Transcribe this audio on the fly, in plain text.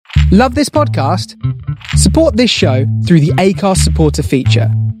Love this podcast? Support this show through the Acast supporter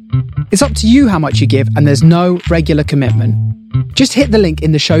feature. It's up to you how much you give, and there's no regular commitment. Just hit the link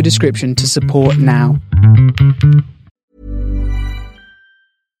in the show description to support now.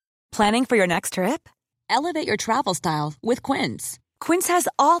 Planning for your next trip? Elevate your travel style with Quince. Quince has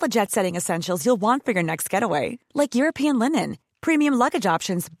all the jet-setting essentials you'll want for your next getaway, like European linen, premium luggage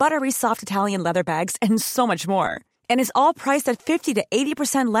options, buttery soft Italian leather bags, and so much more. And is all priced at 50 to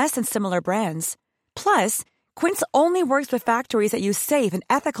 80% less than similar brands. Plus, Quince only works with factories that use safe and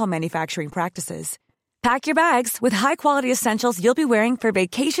ethical manufacturing practices. Pack your bags with high-quality essentials you'll be wearing for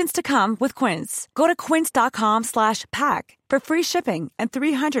vacations to come with Quince. Go to quince.com/pack for free shipping and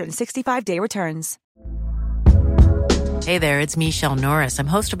 365-day returns. Hey there, it's Michelle Norris. I'm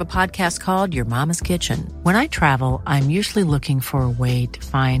host of a podcast called Your Mama's Kitchen. When I travel, I'm usually looking for a way to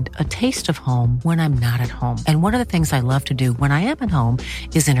find a taste of home when I'm not at home. And one of the things I love to do when I am at home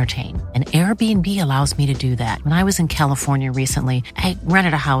is entertain. And Airbnb allows me to do that. When I was in California recently, I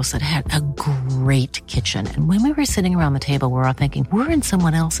rented a house that had a great kitchen. And when we were sitting around the table, we were all thinking, we're in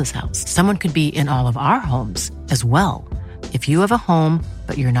someone else's house. Someone could be in all of our homes as well. If you have a home,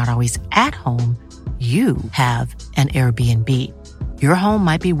 but you're not always at home, you have an Airbnb. Your home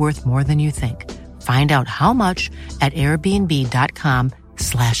might be worth more than you think. Find out how much at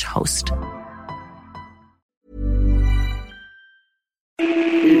airbnb.com/host.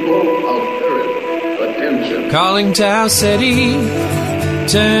 People of Earth, attention. Calling Tau City,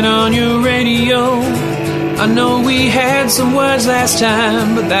 turn on your radio. I know we had some words last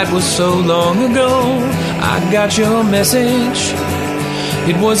time, but that was so long ago. I got your message.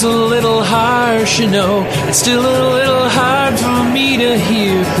 It was a little harsh, you know. It's still a little hard for me to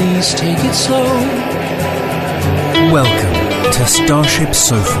hear. Please take it slow. Welcome to Starship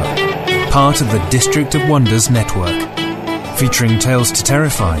Sofa, part of the District of Wonders network, featuring tales to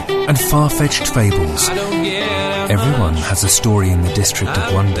terrify and far-fetched fables. Everyone has a story in the District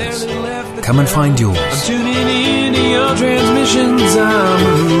of Wonders. Come and find yours. I'm tuning in to your transmissions. I'm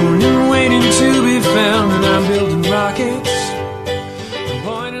a moon and waiting to be found, and I'm building rockets.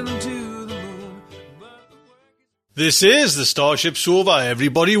 This is the Starship Sofa,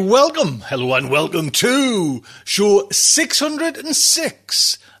 everybody. Welcome, hello and welcome to show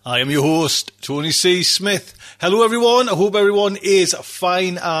 606. I am your host, Tony C. Smith. Hello everyone, I hope everyone is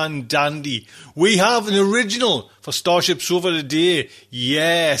fine and dandy. We have an original for Starship Sofa today.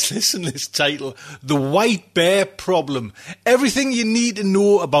 Yes, listen to this title, The White Bear Problem. Everything you need to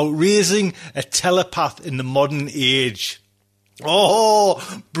know about raising a telepath in the modern age. Oh,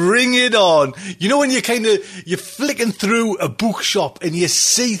 bring it on. You know when you're flicking through a bookshop and you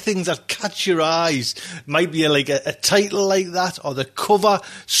see things that catch your eyes. Might be like a title like that or the cover.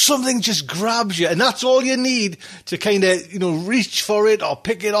 Something just grabs you and that's all you need to reach for it or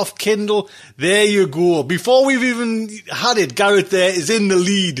pick it off Kindle. There you go. Before we've even had it, Garrett there is in the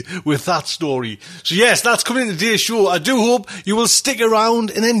lead with that story. So yes, that's coming in today's show. I do hope you will stick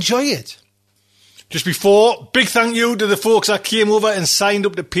around and enjoy it. Just before, big thank you to the folks that came over and signed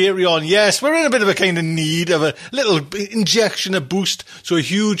up to Patreon. Yes, we're in a bit of a kind of need of a little injection, a boost. So a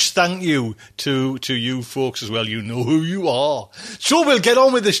huge thank you to you folks as well. You know who you are. So we'll get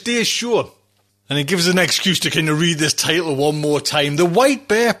on with this day's show. And it gives us an excuse to kind of read this title one more time. The White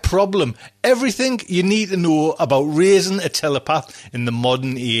Bear Problem. Everything you need to know about raising a telepath in the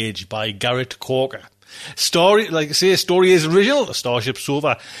modern age by Garrett Corker. Story, like I say, story is original to Starship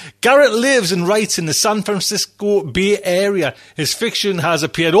Sofa. Garrett lives and writes in the San Francisco Bay Area. His fiction has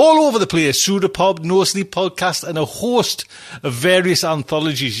appeared all over the place. Pseudopod, No Sleep Podcast, and a host of various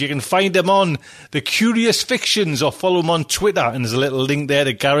anthologies. You can find him on The Curious Fictions or follow him on Twitter. And there's a little link there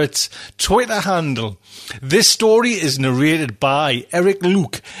to Garrett's Twitter handle. This story is narrated by Eric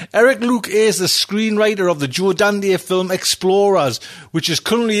Luke. Eric Luke is the screenwriter of the Joe Dante film Explorers, which is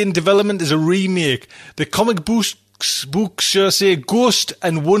currently in development as a remake. The comic books say Ghost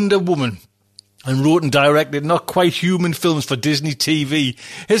and Wonder Woman, and wrote and directed Not Quite Human films for Disney TV.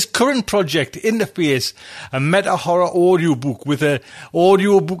 His current project, Interface, a meta-horror audiobook with an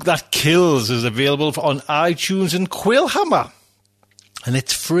audiobook that kills, is available on iTunes and Quillhammer. And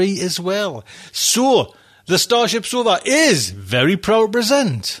it's free as well. So, the Starship Sofa is very proud to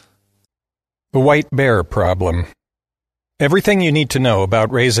present The White Bear Problem. Everything you need to know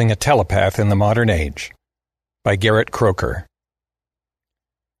about raising a telepath in the modern age. By Garrett Croker.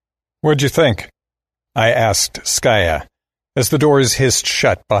 What'd you think? I asked Skaya, as the doors hissed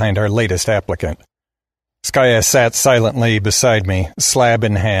shut behind our latest applicant. Skaya sat silently beside me, slab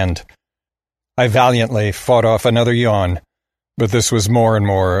in hand. I valiantly fought off another yawn, but this was more and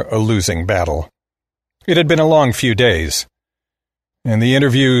more a losing battle. It had been a long few days. And the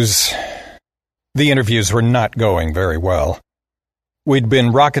interviews were not going very well. We'd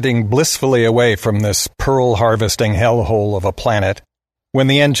been rocketing blissfully away from this pearl-harvesting hellhole of a planet when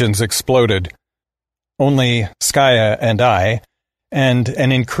the engines exploded. Only Skaya and I, and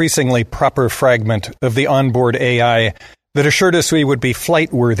an increasingly proper fragment of the onboard AI that assured us we would be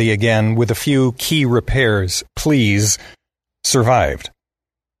flight-worthy again with a few key repairs, please, survived.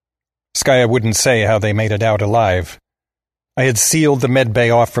 Skaya wouldn't say how they made it out alive. I had sealed the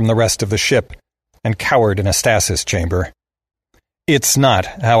medbay off from the rest of the ship and cowered in a stasis chamber. It's not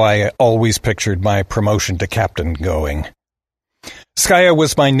how I always pictured my promotion to captain going. Skaya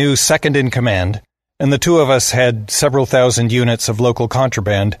was my new second-in-command, and the two of us had several thousand units of local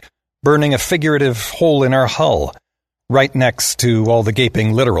contraband burning a figurative hole in our hull, right next to all the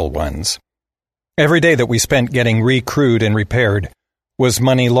gaping literal ones. Every day that we spent getting recrewed and repaired was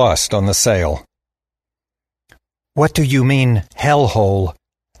money lost on the sale. "What do you mean, hellhole?"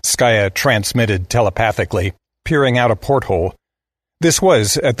 Skaya transmitted telepathically, peering out a porthole. This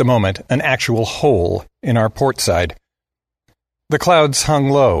was, at the moment, an actual hole in our port side. The clouds hung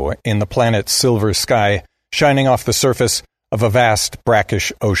low in the planet's silver sky, shining off the surface of a vast,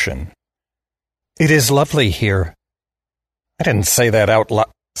 brackish ocean. "It is lovely here." I didn't say that out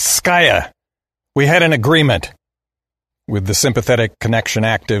loud. "Skaya! We had an agreement." With the sympathetic connection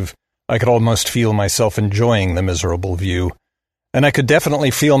active, I could almost feel myself enjoying the miserable view, and I could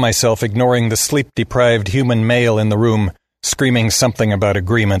definitely feel myself ignoring the sleep-deprived human male in the room, screaming something about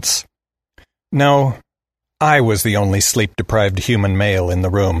agreements. No, I was the only sleep-deprived human male in the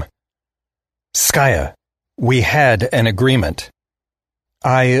room. "Skaya, we had an agreement."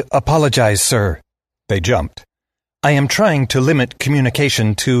 "I apologize, sir." They jumped. "I am trying to limit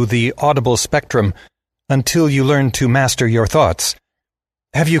communication to the audible spectrum until you learn to master your thoughts.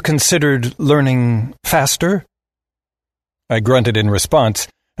 Have you considered learning faster?" I grunted in response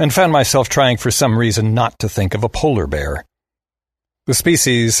and found myself trying for some reason not to think of a polar bear. The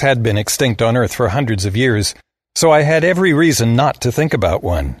species had been extinct on Earth for hundreds of years, so I had every reason not to think about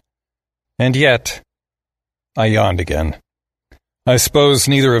one. And yet, I yawned again. I suppose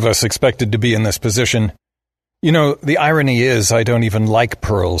neither of us expected to be in this position. You know, the irony is I don't even like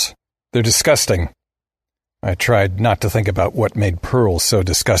pearls. They're disgusting. I tried not to think about what made pearls so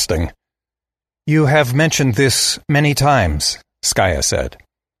disgusting. "You have mentioned this many times," Skaya said.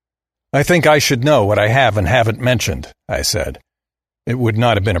 "I think I should know what I have and haven't mentioned," I said. It would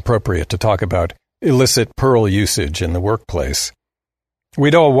not have been appropriate to talk about illicit pearl usage in the workplace.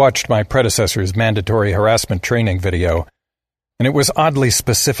 We'd all watched my predecessor's mandatory harassment training video, and it was oddly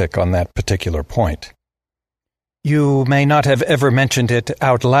specific on that particular point. "You may not have ever mentioned it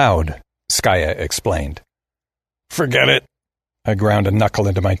out loud," Skaya explained. "Forget it." I ground a knuckle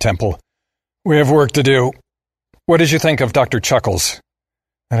into my temple. "We have work to do. What did you think of Dr. Chuckles?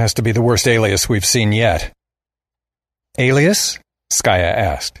 That has to be the worst alias we've seen yet." "Alias?" Skaya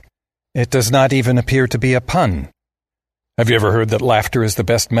asked. "It does not even appear to be a pun." "Have you ever heard that laughter is the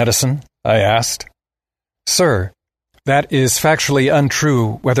best medicine?" I asked. "Sir, that is factually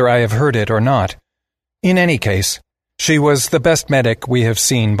untrue whether I have heard it or not. In any case, she was the best medic we have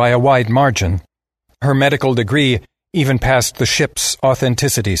seen by a wide margin. Her medical degree even passed the ship's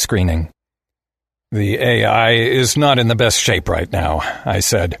authenticity screening." "The AI is not in the best shape right now," I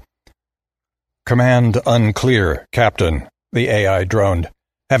said. "Command unclear, Captain," the AI droned,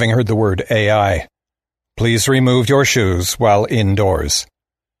 having heard the word AI. "Please remove your shoes while indoors."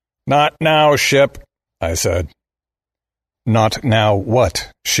 "Not now, ship," I said. "Not now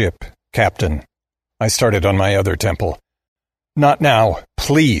what, ship, Captain?" I started on my other temple. "Not now,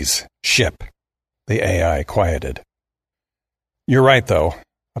 please, ship," the AI quieted. "You're right, though.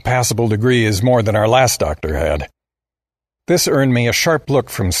 A passable degree is more than our last doctor had." This earned me a sharp look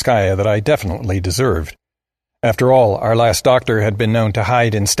from Skaya that I definitely deserved. After all, our last doctor had been known to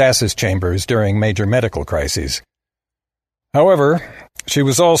hide in stasis chambers during major medical crises. However, she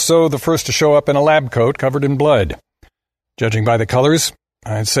was also the first to show up in a lab coat covered in blood. Judging by the colors,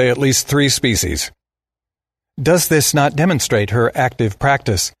 I'd say at least 3 species. Does this not demonstrate her active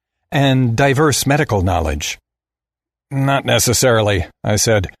practice and diverse medical knowledge? "Not necessarily," I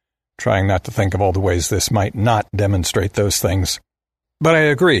said, trying not to think of all the ways this might not demonstrate those things. "But I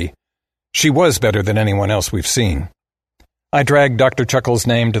agree. She was better than anyone else we've seen." I dragged Dr. Chuckles'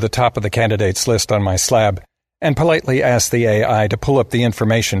 name to the top of the candidates list on my slab and politely asked the AI to pull up the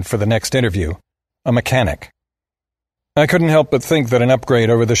information for the next interview, a mechanic. I couldn't help but think that an upgrade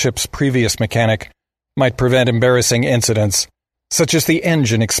over the ship's previous mechanic might prevent embarrassing incidents, such as the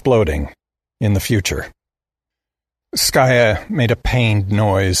engine exploding, in the future. Skaya made a pained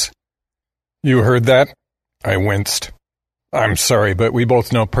noise. "You heard that?" I winced. I'm sorry, but we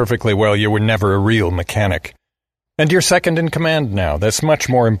both know perfectly well you were never a real mechanic. And you're second in command now. That's much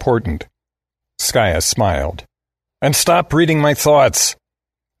more important. Skaya smiled. And stop reading my thoughts.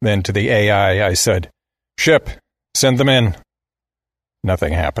 Then to the AI, I said, Ship, send them in.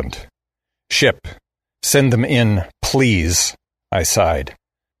 Nothing happened. Ship, send them in, please, I sighed.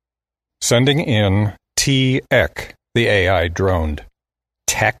 Sending in T-Ek, the AI droned.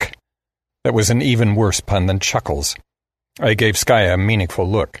 Tech? That was an even worse pun than Chuckles. I gave Skaya a meaningful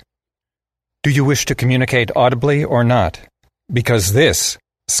look. Do you wish to communicate audibly or not? Because this,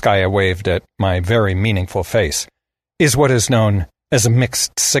 Skaya waved at my very meaningful face, is what is known as a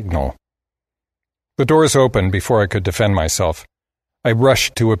mixed signal. The doors opened before I could defend myself. I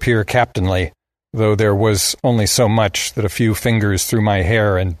rushed to appear captainly, though there was only so much that a few fingers through my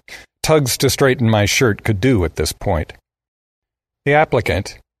hair and tugs to straighten my shirt could do at this point. The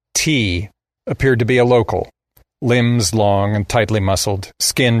applicant, T, appeared to be a local, limbs long and tightly muscled,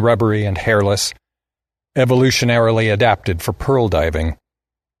 skin rubbery and hairless, evolutionarily adapted for pearl diving.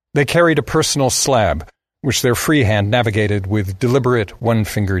 They carried a personal slab, which their free hand navigated with deliberate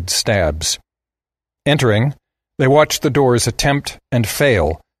one-fingered stabs. Entering, they watched the doors attempt and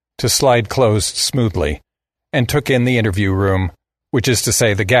fail to slide closed smoothly, and took in the interview room, which is to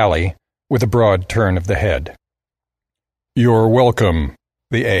say the galley, with a broad turn of the head. You're welcome,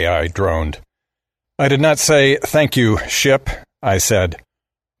 the AI droned. I did not say, thank you, ship, I said.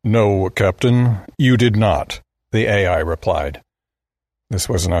 No, Captain, you did not, the AI replied. This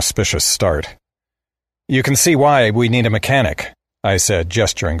was an auspicious start. You can see why we need a mechanic, I said,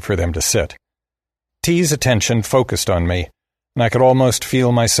 gesturing for them to sit. T's attention focused on me, and I could almost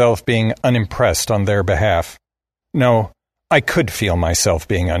feel myself being unimpressed on their behalf. No, I could feel myself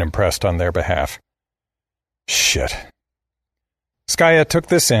being unimpressed on their behalf. Shit. Skaya took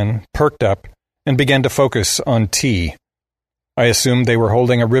this in, perked up, and began to focus on T. I assumed they were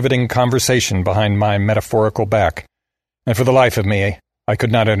holding a riveting conversation behind my metaphorical back, and for the life of me, I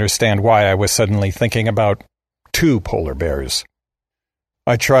could not understand why I was suddenly thinking about 2 polar bears.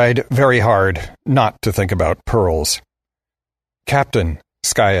 I tried very hard not to think about pearls. Captain,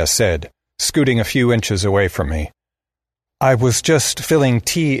 Skaya said, scooting a few inches away from me. I was just filling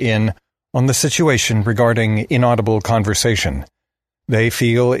T in on the situation regarding inaudible conversation. They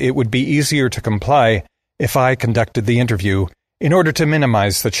feel it would be easier to comply if I conducted the interview in order to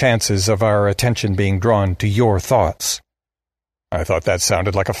minimize the chances of our attention being drawn to your thoughts. I thought that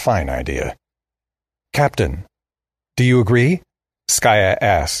sounded like a fine idea. Captain, do you agree? Skaya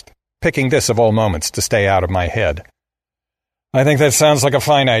asked, picking this of all moments to stay out of my head. I think that sounds like a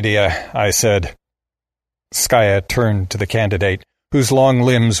fine idea, I said. Skaya turned to the candidate, whose long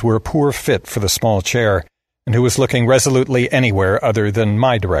limbs were a poor fit for the small chair, and who was looking resolutely anywhere other than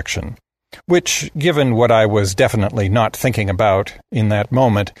my direction, which, given what I was definitely not thinking about in that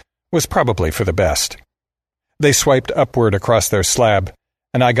moment, was probably for the best. They swiped upward across their slab,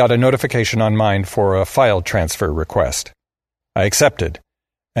 and I got a notification on mine for a file transfer request. I accepted,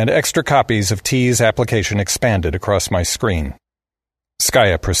 and extra copies of T's application expanded across my screen.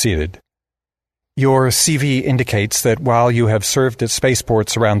 Skaya proceeded. Your CV indicates that while you have served at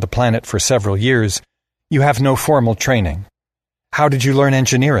spaceports around the planet for several years, you have no formal training. How did you learn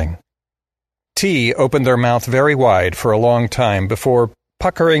engineering? T opened their mouth very wide for a long time before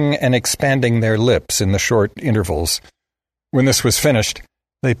puckering and expanding their lips in the short intervals. When this was finished,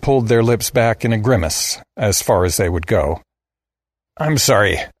 they pulled their lips back in a grimace, as far as they would go. I'm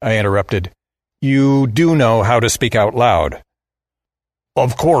sorry, I interrupted. You do know how to speak out loud.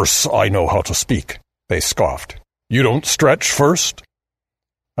 Of course I know how to speak, they scoffed. You don't stretch first?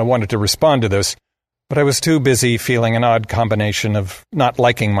 I wanted to respond to this, but I was too busy feeling an odd combination of not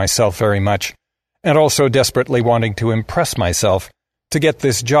liking myself very much and also desperately wanting to impress myself to get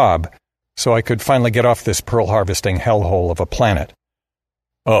this job so I could finally get off this pearl-harvesting hellhole of a planet.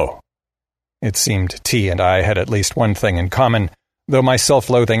 Oh. It seemed T and I had at least one thing in common, though my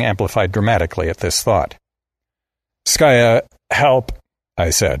self-loathing amplified dramatically at this thought. Skaya, help,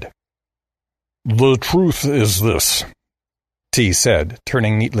 I said. The truth is this, T said,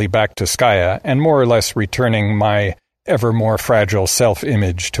 turning neatly back to Skaya and more or less returning my ever more fragile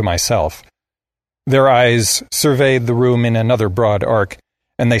self-image to myself. Their eyes surveyed the room in another broad arc,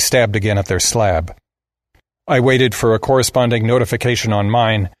 and they stabbed again at their slab. I waited for a corresponding notification on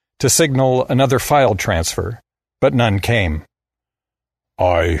mine to signal another file transfer, but none came.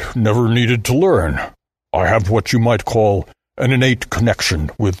 I never needed to learn. I have what you might call an innate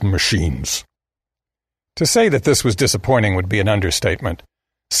connection with machines. To say that this was disappointing would be an understatement.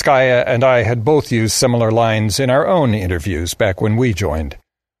 Skaya and I had both used similar lines in our own interviews back when we joined.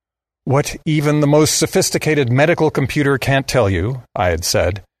 What even the most sophisticated medical computer can't tell you, I had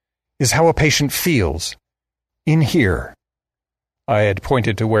said, is how a patient feels. In here. I had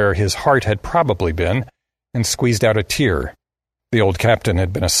pointed to where his heart had probably been and squeezed out a tear. The old captain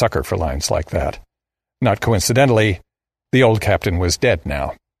had been a sucker for lines like that. Not coincidentally, the old captain was dead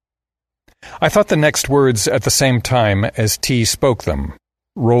now. I thought the next words at the same time as T spoke them,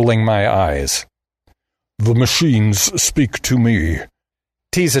 rolling my eyes. "The machines speak to me."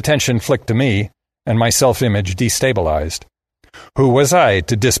 T's attention flicked to me, and my self-image destabilized. Who was I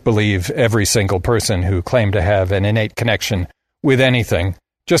to disbelieve every single person who claimed to have an innate connection with anything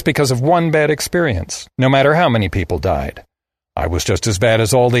just because of one bad experience, no matter how many people died? I was just as bad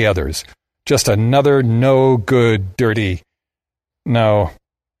as all the others. Just another no-good, dirty... No,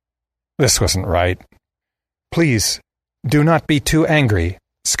 this wasn't right. "Please, do not be too angry,"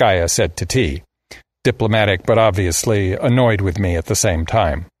 Skaya said to T, diplomatic but obviously annoyed with me at the same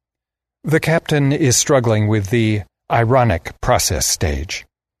time. "The captain is struggling with the ironic process stage."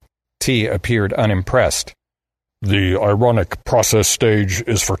 T appeared unimpressed. "The ironic process stage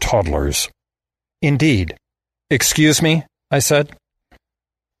is for toddlers." "Indeed." "Excuse me?" I said.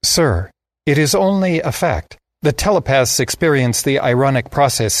 "Sir, it is only a fact. The telepaths experience the ironic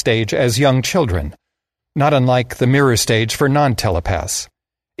process stage as young children, not unlike the mirror stage for non-telepaths.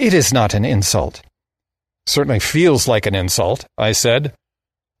 It is not an insult." "Certainly feels like an insult," I said.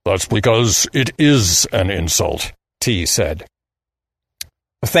 "That's because it is an insult," T said.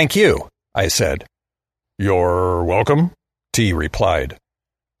 "Thank you," I said. "You're welcome," T replied.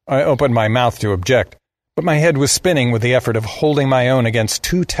 I opened my mouth to object, but my head was spinning with the effort of holding my own against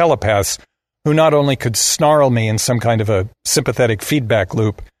two telepaths who not only could snarl me in some kind of a sympathetic feedback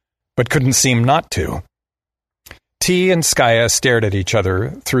loop, but couldn't seem not to. T and Skaya stared at each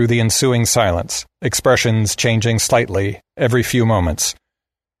other through the ensuing silence, expressions changing slightly every few moments.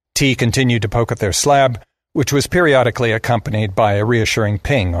 T continued to poke at their slab, which was periodically accompanied by a reassuring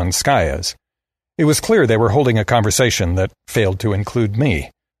ping on Skaya's. It was clear they were holding a conversation that failed to include me.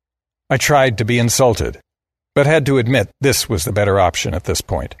 I tried to be insulted, but had to admit this was the better option at this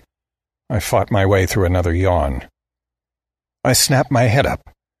point. I fought my way through another yawn. I snapped my head up,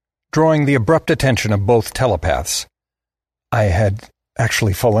 drawing the abrupt attention of both telepaths. I had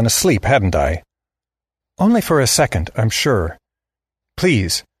actually fallen asleep, hadn't I? Only for a second, I'm sure.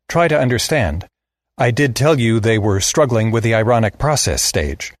 Please, try to understand. I did tell you they were struggling with the ironic process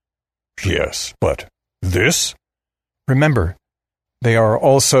stage. Yes, but this? Remember, they are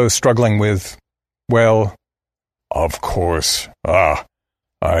also struggling with, well... Of course.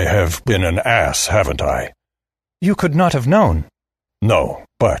 I have been an ass, haven't I? You could not have known. No,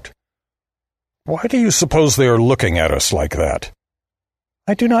 but... Why do you suppose they are looking at us like that?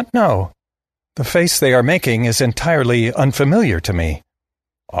 I do not know. The face they are making is entirely unfamiliar to me.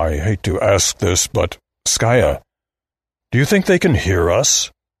 I hate to ask this, but, Skaya, do you think they can hear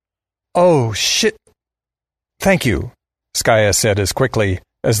us? Oh, shit. Thank you, Skaya said as quickly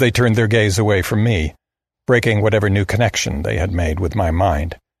as they turned their gaze away from me, breaking whatever new connection they had made with my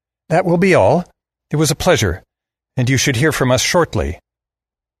mind. That will be all. It was a pleasure, and you should hear from us shortly.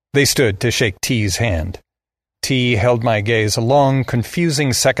 They stood to shake T's hand. T held my gaze a long,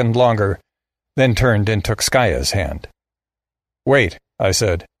 confusing second longer, then turned and took Skaya's hand. Wait, I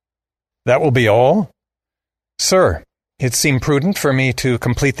said. That will be all? Sir, it seemed prudent for me to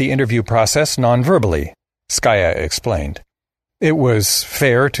complete the interview process non-verbally, Skaya explained. It was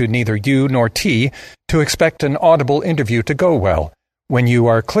fair to neither you nor T to expect an audible interview to go well, when you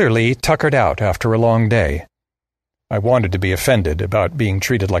are clearly tuckered out after a long day. I wanted to be offended about being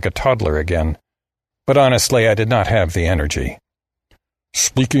treated like a toddler again, but honestly I did not have the energy.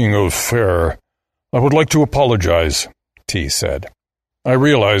 Speaking of fair, I would like to apologize, T said. I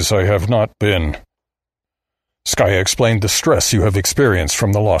realize I have not been... Skaya explained the stress you have experienced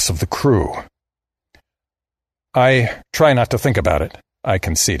from the loss of the crew. I try not to think about it, I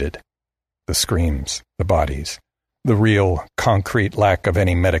conceded. The screams, the bodies, the real, concrete lack of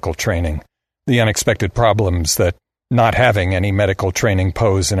any medical training, the unexpected problems that not having any medical training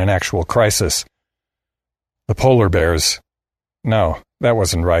pose in an actual crisis. The polar bears. No, that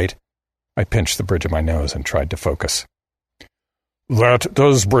wasn't right. I pinched the bridge of my nose and tried to focus. That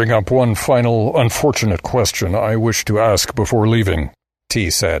does bring up one final unfortunate question I wish to ask before leaving, T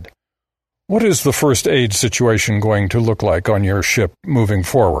said. What is the first aid situation going to look like on your ship moving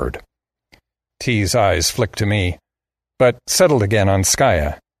forward? T's eyes flicked to me, but settled again on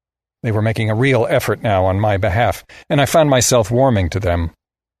Skaya. They were making a real effort now on my behalf, and I found myself warming to them.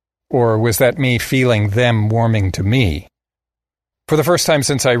 Or was that me feeling them warming to me? For the first time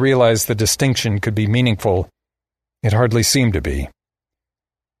since I realized the distinction could be meaningful, it hardly seemed to be.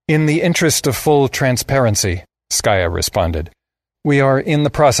 In the interest of full transparency, Skaya responded, we are in the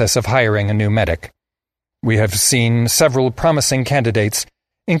process of hiring a new medic. We have seen several promising candidates,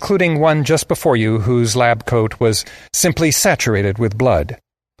 including one just before you whose lab coat was simply saturated with blood.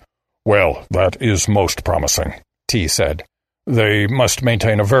 Well, that is most promising, T said. They must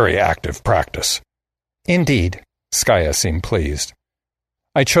maintain a very active practice. Indeed, Skaya seemed pleased.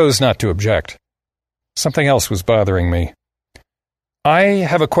 I chose not to object. Something else was bothering me. I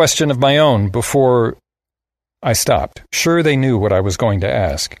have a question of my own before... I stopped, sure they knew what I was going to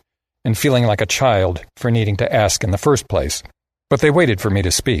ask, and feeling like a child for needing to ask in the first place, but they waited for me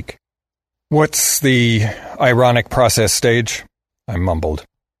to speak. What's the ironic process stage? I mumbled.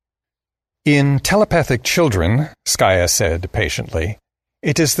 In telepathic children, Skaya said patiently,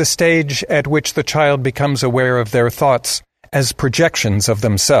 it is the stage at which the child becomes aware of their thoughts as projections of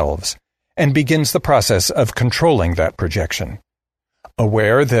themselves, and begins the process of controlling that projection.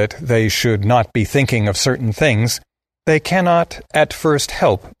 Aware that they should not be thinking of certain things, they cannot at first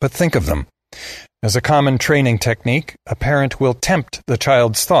help but think of them. As a common training technique, a parent will tempt the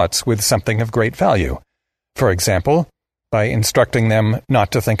child's thoughts with something of great value. For example, by instructing them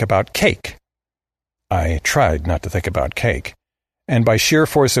not to think about cake. I tried not to think about cake, and by sheer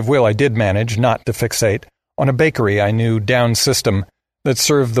force of will I did manage not to fixate on a bakery I knew down system that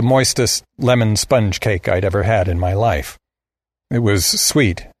served the moistest lemon sponge cake I'd ever had in my life. It was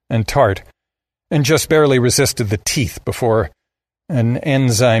sweet and tart, and just barely resisted the teeth before an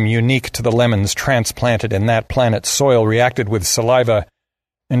enzyme unique to the lemons transplanted in that planet's soil reacted with saliva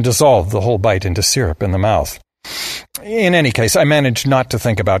and dissolved the whole bite into syrup in the mouth. In any case, I managed not to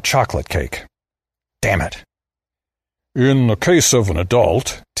think about chocolate cake. Damn it. In the case of an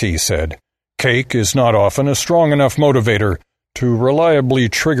adult, T said, cake is not often a strong enough motivator to reliably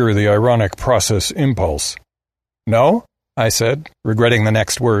trigger the ironic process impulse. No? I said, regretting the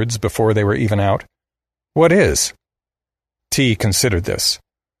next words before they were even out. What is? T considered this.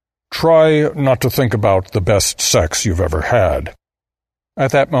 Try not to think about the best sex you've ever had.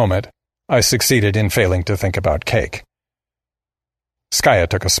 At that moment, I succeeded in failing to think about cake. Skaya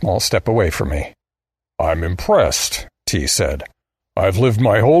took a small step away from me. I'm impressed, T said. I've lived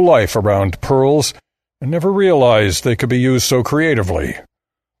my whole life around pearls and never realized they could be used so creatively.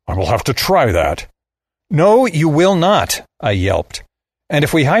 I will have to try that. No, you will not, I yelped. And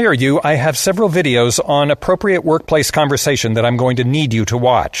if we hire you, I have several videos on appropriate workplace conversation that I'm going to need you to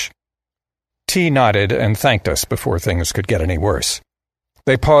watch. T nodded and thanked us before things could get any worse.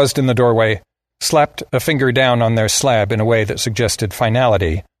 They paused in the doorway, slapped a finger down on their slab in a way that suggested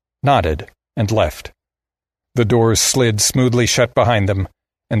finality, nodded, and left. The doors slid smoothly shut behind them,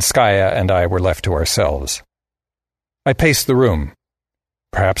 and Skaya and I were left to ourselves. I paced the room.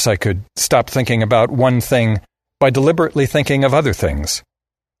 Perhaps I could stop thinking about one thing by deliberately thinking of other things.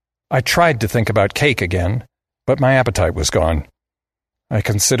 I tried to think about cake again, but my appetite was gone. I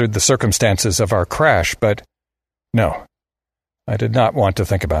considered the circumstances of our crash, but no, I did not want to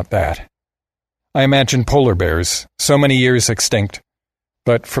think about that. I imagined polar bears, so many years extinct,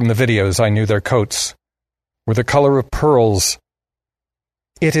 but from the videos I knew their coats were the color of pearls.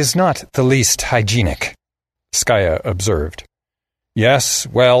 It is not the least hygienic, Skaya observed. Yes,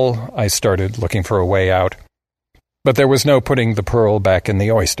 well, I started, looking for a way out. But there was no putting the pearl back in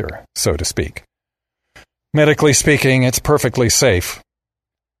the oyster, so to speak. Medically speaking, it's perfectly safe.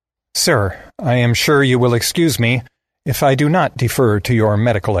 Sir, I am sure you will excuse me if I do not defer to your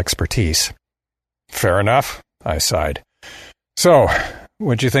medical expertise. Fair enough, I sighed. So,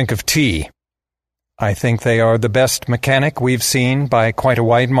 what'd you think of T? I think they are the best mechanic we've seen by quite a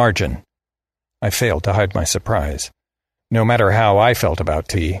wide margin. I failed to hide my surprise. No matter how I felt about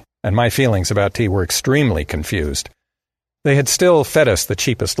T, and my feelings about T were extremely confused, they had still fed us the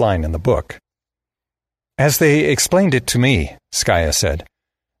cheapest line in the book. As they explained it to me, Skaya said,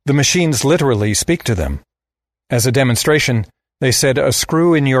 the machines literally speak to them. As a demonstration, they said a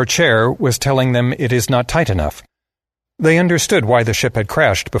screw in your chair was telling them it is not tight enough. They understood why the ship had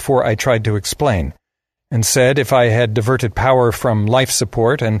crashed before I tried to explain, and said if I had diverted power from life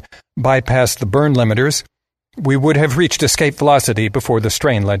support and bypassed the burn limiters, we would have reached escape velocity before the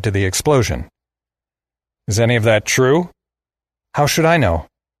strain led to the explosion. Is any of that true? How should I know?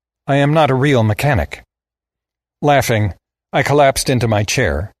 I am not a real mechanic. Laughing, I collapsed into my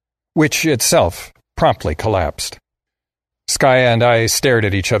chair, which itself promptly collapsed. Skaya and I stared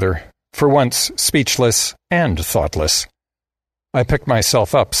at each other, for once speechless and thoughtless. I picked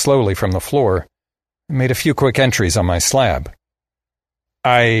myself up slowly from the floor and made a few quick entries on my slab.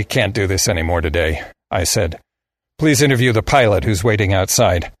 I can't do this anymore today, I said. Please interview the pilot who's waiting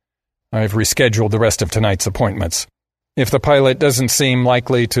outside. I've rescheduled the rest of tonight's appointments. If the pilot doesn't seem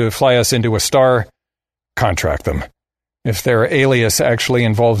likely to fly us into a star, contract them. If their alias actually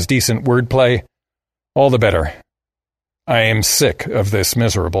involves decent wordplay, all the better. I am sick of this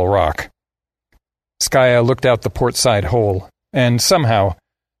miserable rock. Skaya looked out the port side hole, and somehow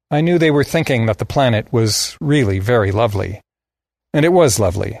I knew they were thinking that the planet was really very lovely. And it was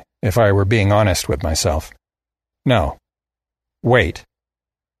lovely, if I were being honest with myself. No. Wait.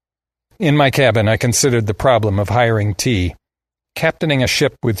 In my cabin, I considered the problem of hiring T. Captaining a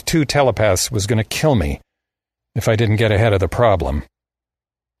ship with 2 telepaths was going to kill me if I didn't get ahead of the problem.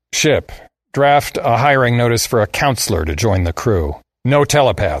 Ship, draft a hiring notice for a counselor to join the crew. No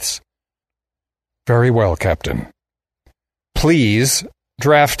telepaths. Very well, Captain. Please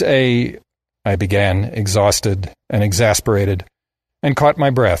draft a... I began, exhausted and exasperated, and caught my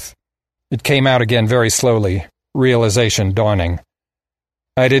breath. It came out again very slowly, realization dawning.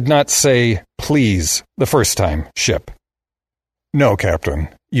 I did not say, please, the first time, Ship. No, Captain,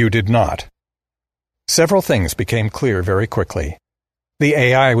 you did not. Several things became clear very quickly. The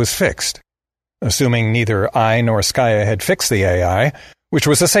AI was fixed. Assuming neither I nor Skaya had fixed the AI, which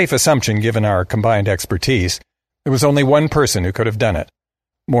was a safe assumption given our combined expertise, there was only one person who could have done it.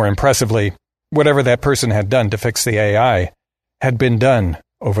 More impressively, whatever that person had done to fix the AI had been done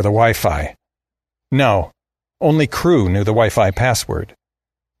over the Wi-Fi. No, only crew knew the Wi-Fi password.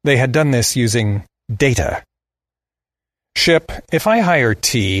 They had done this using data. Ship, if I hire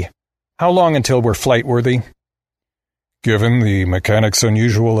T, how long until we're flight-worthy? Given the mechanic's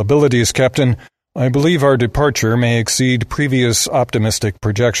unusual abilities, Captain, I believe our departure may exceed previous optimistic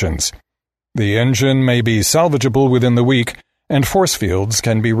projections. The engine may be salvageable within the week, and force fields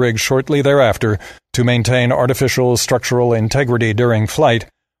can be rigged shortly thereafter to maintain artificial structural integrity during flight,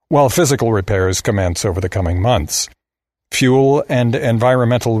 while physical repairs commence over the coming months. Fuel and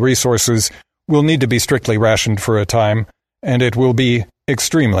environmental resources will need to be strictly rationed for a time, and it will be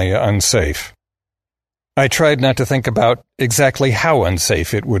extremely unsafe. I tried not to think about exactly how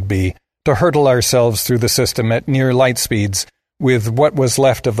unsafe it would be to hurtle ourselves through the system at near light speeds, with what was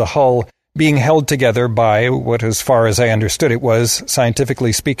left of the hull being held together by what, as far as I understood it was,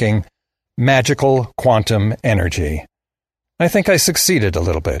 scientifically speaking, magical quantum energy. I think I succeeded a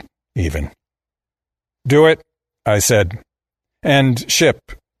little bit, even. Do it, I said. And, Ship,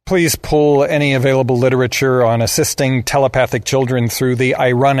 please pull any available literature on assisting telepathic children through the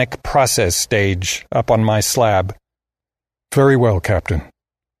ironic process stage up on my slab. Very well, Captain.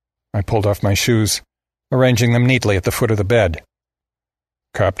 I pulled off my shoes, arranging them neatly at the foot of the bed.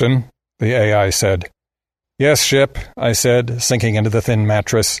 Captain, the AI said. Yes, Ship, I said, sinking into the thin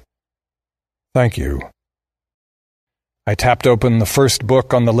mattress. Thank you. I tapped open the first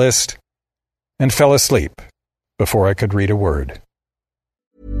book on the list and fell asleep before I could read a word.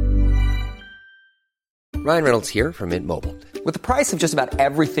 Ryan Reynolds here from Mint Mobile. With the price of just about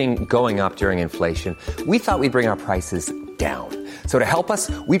everything going up during inflation, we thought we'd bring our prices down. So to help us,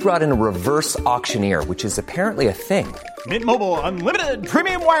 we brought in a reverse auctioneer, which is apparently a thing. Mint Mobile Unlimited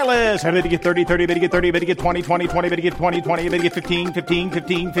Premium Wireless. How to get 30, 30, how to get 30, how to get 20, 20, 20, how to get 20, 20, how to get 15, 15,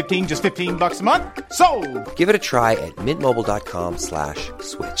 15, 15, just $15 a month? Sold! Give it a try at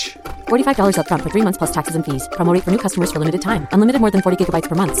mintmobile.com/switch. $45 up front for 3 months plus taxes and fees. Promo rate for new customers for limited time. Unlimited more than 40 gigabytes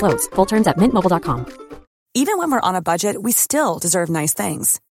per month. Slows full terms at mintmobile.com. Even when we're on a budget, we still deserve nice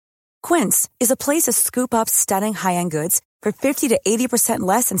things. Quince is a place to scoop up stunning high-end goods for 50 to 80%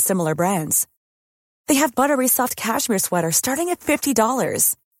 less than similar brands. They have buttery soft cashmere sweaters starting at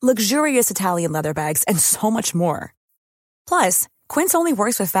 $50, luxurious Italian leather bags, and so much more. Plus, Quince only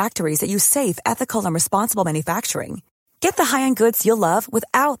works with factories that use safe, ethical, and responsible manufacturing. Get the high-end goods you'll love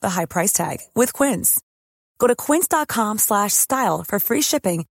without the high price tag with Quince. Go to quince.com/style for free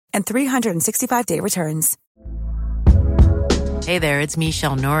shipping and 365-day returns. Hey there, it's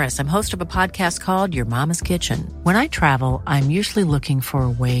Michelle Norris. I'm host of a podcast called Your Mama's Kitchen. When I travel, I'm usually looking for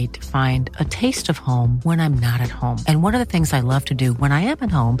a way to find a taste of home when I'm not at home. And one of the things I love to do when I am at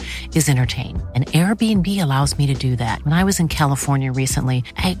home is entertain. And Airbnb allows me to do that. When I was in California recently,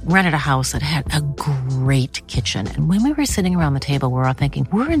 I rented a house that had a great kitchen. And when we were sitting around the table, we were all thinking,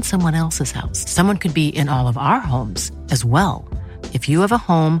 we're in someone else's house. Someone could be in all of our homes as well. If you have a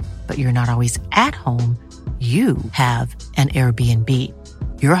home, but you're not always at home, you have an Airbnb.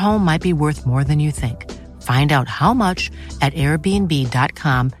 Your home might be worth more than you think. Find out how much at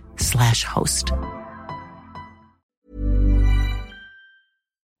airbnb.com/host.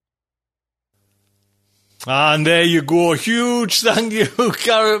 And there you go. Huge thank you,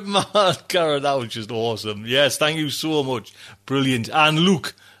 Garrett, man. Garrett, that was just awesome. Yes, thank you so much. Brilliant. And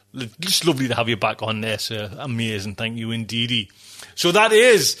Luke, Just lovely to have you back on there, sir. Amazing. Thank you indeedy. So that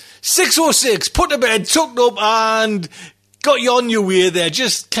is 6:06, put to bed, tucked up, and got you on your way there.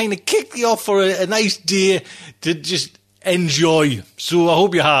 Just kind of kicked you off for a nice day to just enjoy. So I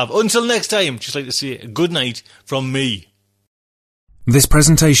hope you have. Until next time, just like to say a good night from me. This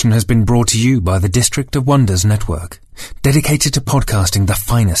presentation has been brought to you by the District of Wonders Network, dedicated to podcasting the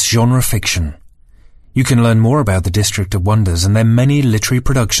finest genre fiction. You can learn more about the District of Wonders and their many literary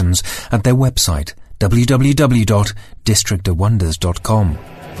productions at their website, www.districtofwonders.com.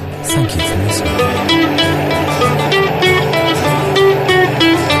 Thank you for listening.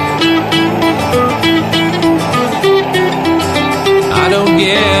 I don't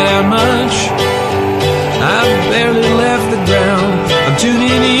get out much. I've barely left the ground. I'm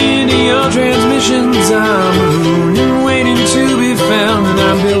tuning into your transmissions. I'm mooning, waiting to be found. And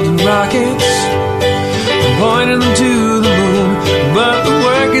I'm building rockets, pointing them to the moon. But the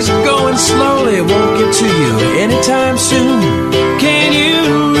work is going slowly. It won't get to you anytime soon. Can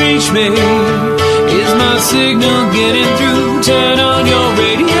you reach me? Is my signal getting through? Turn on your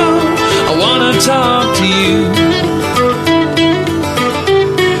radio. I wanna talk to you.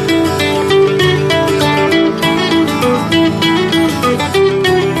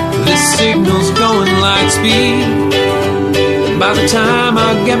 Signals going light speed. By the time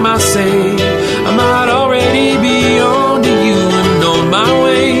I get my say, I might already be on to you and on my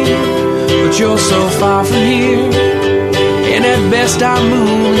way. But you're so far from here, and at best I'm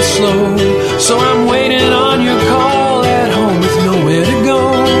moving slow. So I'm waiting on your call at home with nowhere to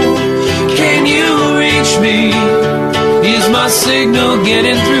go. Can you reach me? Is my signal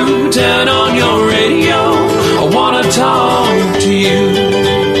getting through? Turn on your radio. I wanna talk to you.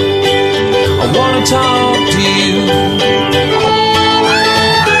 I wanna talk to you.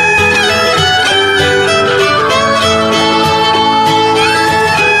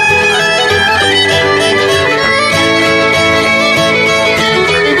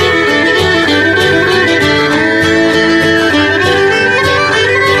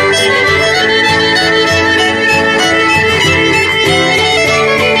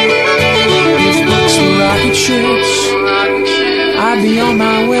 If books were rocket ships, I'd be on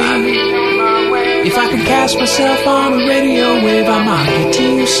my way. If I could cast myself on a radio wave, I might get to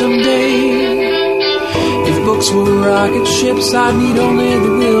you someday. If books were rocket ships, I'd need only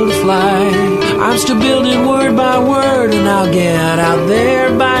the will to fly. I'm still building word by word, and I'll get out there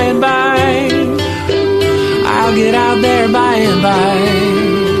by and by. I'll get out there by and by.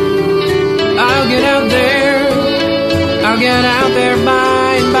 I'll get out there. I'll get out there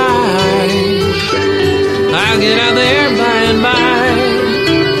by and by. I'll get out there by and by.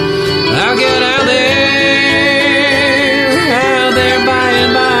 I'll get out there by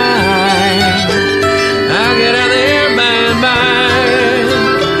and by. I'll get out there by and by.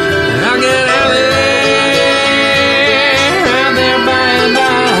 I'll get out there by and by.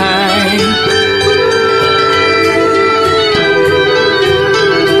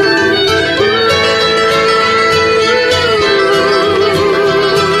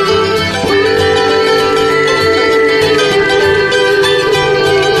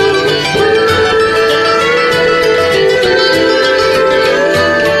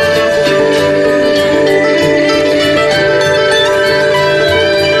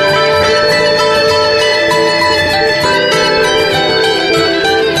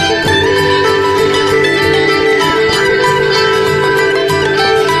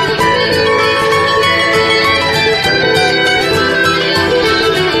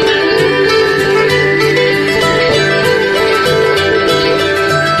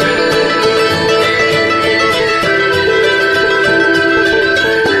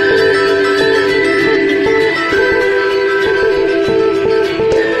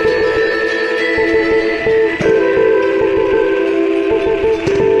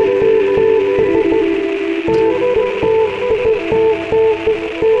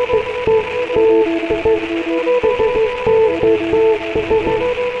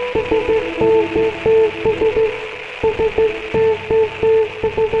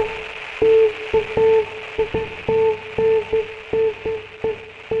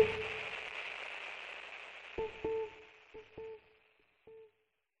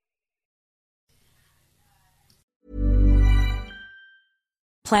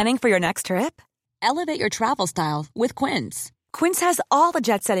 Planning for your next trip? Elevate your travel style with Quince. Quince has all the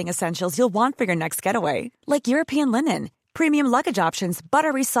jet-setting essentials you'll want for your next getaway, like European linen, premium luggage options,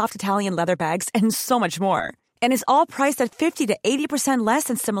 buttery soft Italian leather bags, and so much more. And is all priced at 50 to 80% less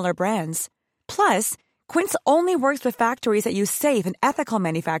than similar brands. Plus, Quince only works with factories that use safe and ethical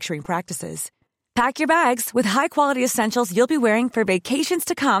manufacturing practices. Pack your bags with high-quality essentials you'll be wearing for vacations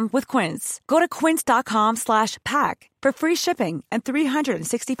to come with Quince. Go to quince.com/pack for free shipping and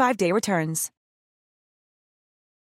 365-day returns.